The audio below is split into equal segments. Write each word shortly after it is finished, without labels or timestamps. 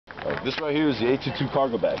This right here is the A22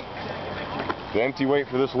 Cargo Bag. The empty weight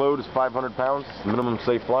for this load is 500 pounds. Minimum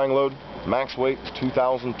safe flying load. Max weight is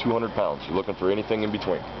 2,200 pounds. You're looking for anything in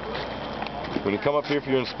between. When you come up here for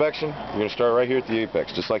your inspection, you're going to start right here at the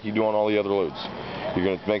apex, just like you do on all the other loads. You're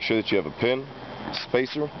going to make sure that you have a pin,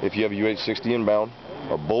 spacer, if you have a UH-60 inbound,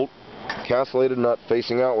 a bolt, castellated nut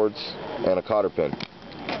facing outwards, and a cotter pin.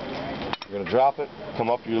 You're going to drop it, come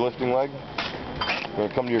up to your lifting leg. You're going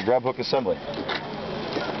to come to your grab hook assembly.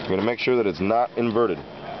 You're going to make sure that it's not inverted.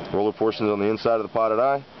 Roller portion is on the inside of the potted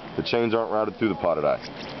eye. The chains aren't routed through the potted eye.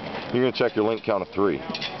 You're going to check your link count of 3.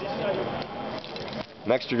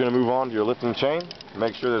 Next, you're going to move on to your lifting chain.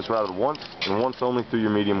 Make sure that it's routed once, and once only, through your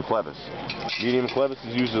medium clevis. Medium clevis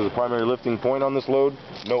is used as the primary lifting point on this load.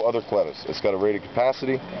 No other clevis. It's got a rated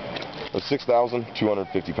capacity of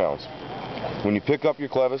 6,250 pounds. When you pick up your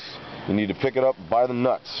clevis, you need to pick it up by the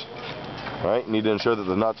nuts. Right? You need to ensure that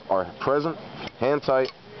the nuts are present, hand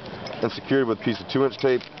tight, and secured with a piece of 2-inch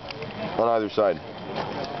tape on either side.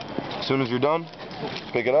 As soon as you're done,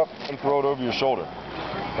 pick it up and throw it over your shoulder.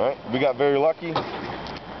 All right? We got very lucky.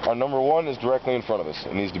 Our number 1 is directly in front of us.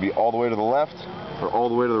 It needs to be all the way to the left or all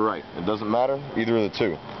the way to the right. It doesn't matter, either of the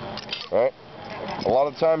two. All right? A lot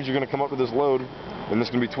of times you're going to come up to this load and this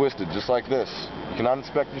is going to be twisted just like this. You cannot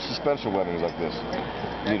inspect your suspension webbings like this.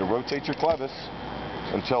 You need to rotate your clevis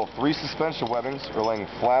until 3 suspension webbings are laying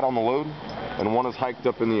flat on the load and 1 is hiked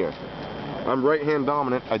up in the air. I'm right hand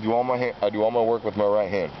dominant. I do all my work with my right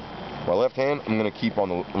hand. My left hand I'm going to keep on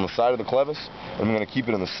the side of the clevis, and I'm going to keep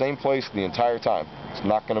it in the same place the entire time. It's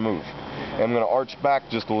not going to move. And I'm going to arch back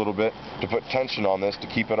just a little bit to put tension on this to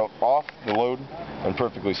keep it up off the load and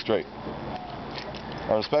perfectly straight.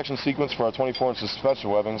 Our inspection sequence for our 24-inch suspension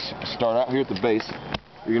webbings start out here at the base.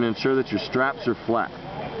 You're going to ensure that your straps are flat.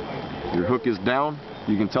 Your hook is down.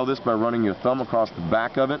 You can tell this by running your thumb across the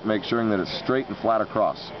back of it, make sure that it's straight and flat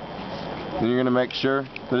across. Then you're going to make sure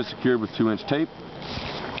that it's secured with 2-inch tape.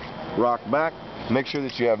 Rock back. Make sure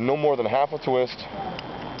that you have no more than half a twist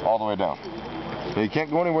all the way down. Now you can't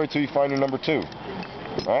go anywhere until you find your number 2.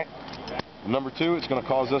 Alright? Number 2, it's going to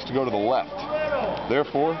cause us to go to the left.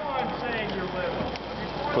 Therefore,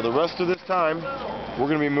 for the rest of this time, we're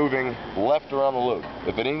going to be moving left around the load.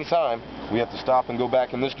 If at any time we have to stop and go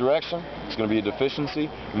back in this direction, it's going to be a deficiency.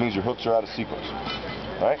 It means your hooks are out of sequence.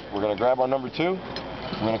 Alright? We're going to grab our number 2.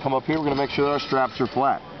 We're going to come up here. We're going to make sure that our straps are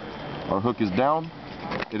flat. Our hook is down.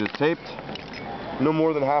 It is taped. No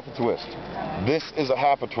more than half a twist. This is a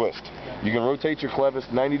half a twist. You can rotate your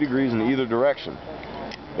clevis 90 degrees in either direction.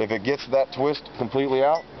 If it gets that twist completely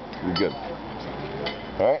out, you're good.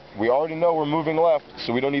 Alright? We already know we're moving left,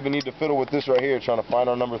 so we don't even need to fiddle with this right here trying to find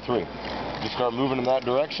our number 3. Just start moving in that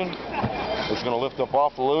direction. It's going to lift up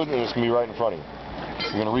off the load and it's going to be right in front of you.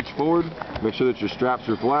 You're going to reach forward, make sure that your straps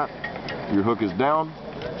are flat, your hook is down,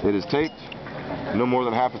 it is taped, no more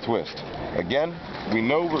than half a twist. Again, we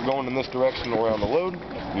know we're going in this direction around the load.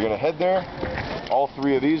 You're going to head there. All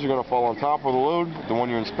 3 of these are going to fall on top of the load. The one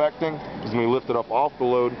you're inspecting is going to be lifted up off the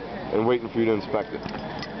load and waiting for you to inspect it.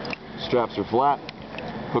 Straps are flat,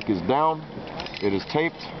 hook is down, it is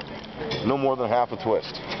taped, no more than half a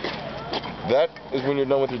twist. That is when you're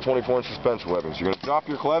done with your 24-inch suspension webbings. You're going to drop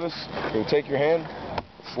your clevis, you're going to take your hand,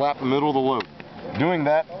 slap the middle of the load. Doing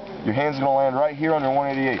that, your hand's going to land right here on your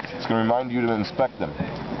 188. It's going to remind you to inspect them.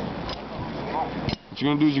 What you're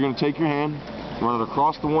going to do is you're going to take your hand, run it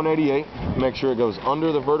across the 188, make sure it goes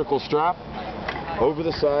under the vertical strap, over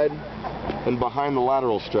the side, and behind the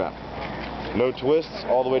lateral strap. No twists,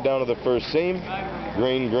 all the way down to the first seam.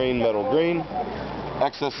 Green, green, metal, green.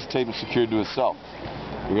 Excess is taped and secured to itself.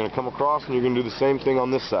 You're going to come across and you're going to do the same thing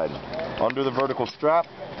on this side. Under the vertical strap,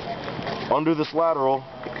 under this lateral,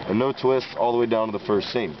 and no twists all the way down to the first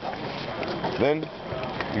seam. Then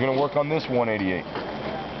you're going to work on this 188.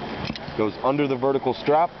 Goes under the vertical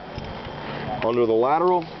strap, under the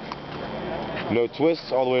lateral, no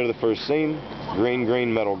twists all the way to the first seam. Green,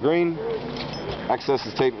 green, metal, green. Excess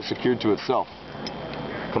is taped and secured to itself.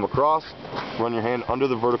 Come across, run your hand under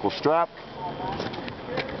the vertical strap.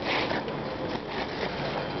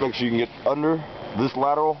 Make sure you can get under this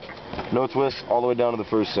lateral, no twists all the way down to the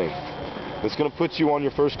first seam. It's going to put you on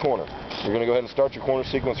your first corner. You're going to go ahead and start your corner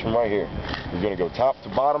sequence from right here. You're going to go top to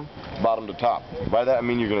bottom, bottom to top. By that I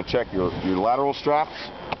mean you're going to check your lateral straps,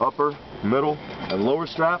 upper, middle, and lower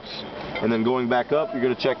straps, and then going back up, you're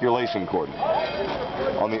going to check your lacing cord.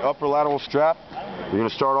 On the upper lateral strap, you're going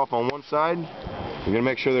to start off on one side. You're going to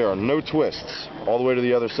make sure there are no twists all the way to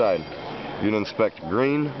the other side. You're going to inspect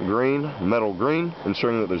green, green, metal, green,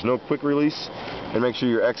 ensuring that there's no quick release, and make sure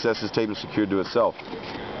your excess is taped and secured to itself.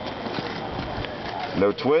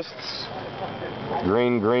 No twists.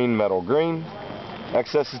 Green, green, metal, green.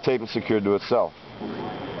 Excess is taped and secured to itself.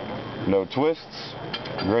 No twists.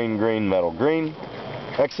 Green, green, metal, green.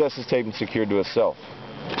 Excess is taped and secured to itself.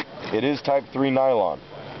 It is type 3 nylon.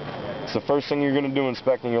 It's the first thing you're going to do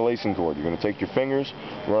inspecting your lacing cord. You're going to take your fingers,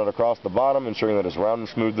 run it across the bottom, ensuring that it's round and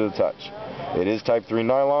smooth to the touch. It is type 3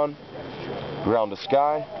 nylon. Ground to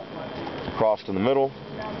sky. Crossed in the middle.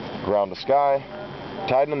 Ground to sky.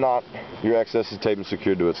 Tied in a knot. Your excess is taped and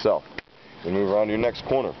secured to itself. You move around to your next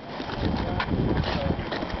corner.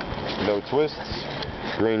 No twists.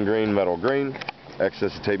 Green, green, metal, green.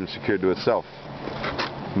 Excess is taped and secured to itself.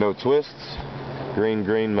 No twists. Green,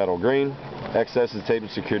 green, metal, green. Excess is taped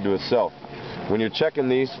and secured to itself. When you're checking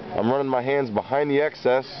these, I'm running my hands behind the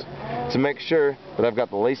excess to make sure that I've got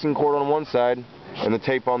the lacing cord on one side and the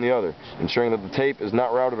tape on the other, ensuring that the tape is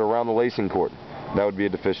not routed around the lacing cord. That would be a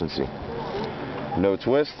deficiency. No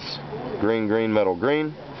twists. Green, green, metal,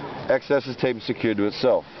 green. Excess is taped and secured to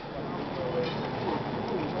itself.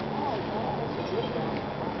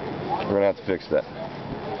 We're going to have to fix that.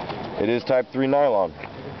 It is type 3 nylon.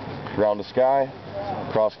 Ground to sky,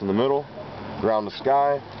 crossed in the middle, ground to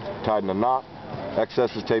sky, tied in a knot.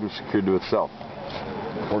 Excess is taped and secured to itself.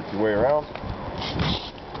 Work your way around.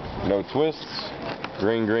 No twists.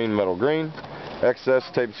 Green, green, metal, green. Excess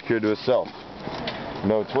taped and secured to itself.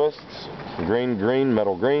 No twists. Green, green,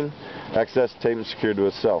 metal, green. Excess taped and secured to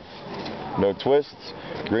itself. No twists.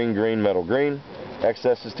 Green, green, metal, green.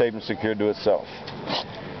 Excess is taped and secured to itself.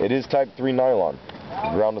 It is type 3 nylon.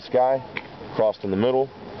 Ground to sky, crossed in the middle,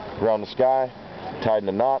 ground to sky, tied in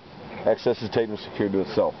a knot. Excess is taped and secured to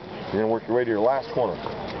itself. You're going to work your way to your last corner.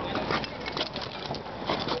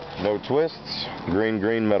 No twists. Green,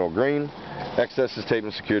 green, metal, green. Excess is taped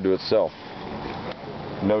and secured to itself.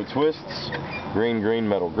 No twists. Green, green,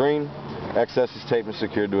 metal, green. Excess is taped and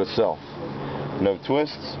secured to itself. No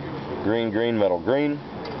twists. Green, green, metal, green.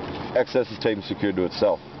 Excess is taped and secured to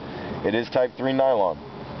itself. It is type 3 nylon.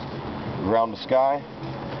 Ground to sky,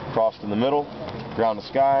 crossed in the middle, ground to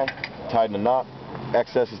sky, tied in a knot.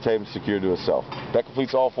 Excess is taped and secured to itself. That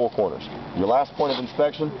completes all 4 corners. Your last point of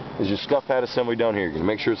inspection is your scuff pad assembly down here. You're going to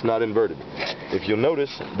make sure it's not inverted. If you'll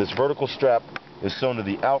notice, this vertical strap is sewn to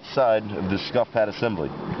the outside of this scuff pad assembly.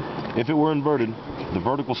 If it were inverted, the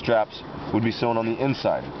vertical straps would be sewn on the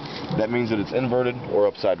inside. That means that it's inverted or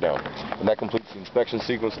upside down. And that completes the inspection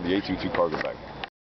sequence of the A22 Cargo Bag.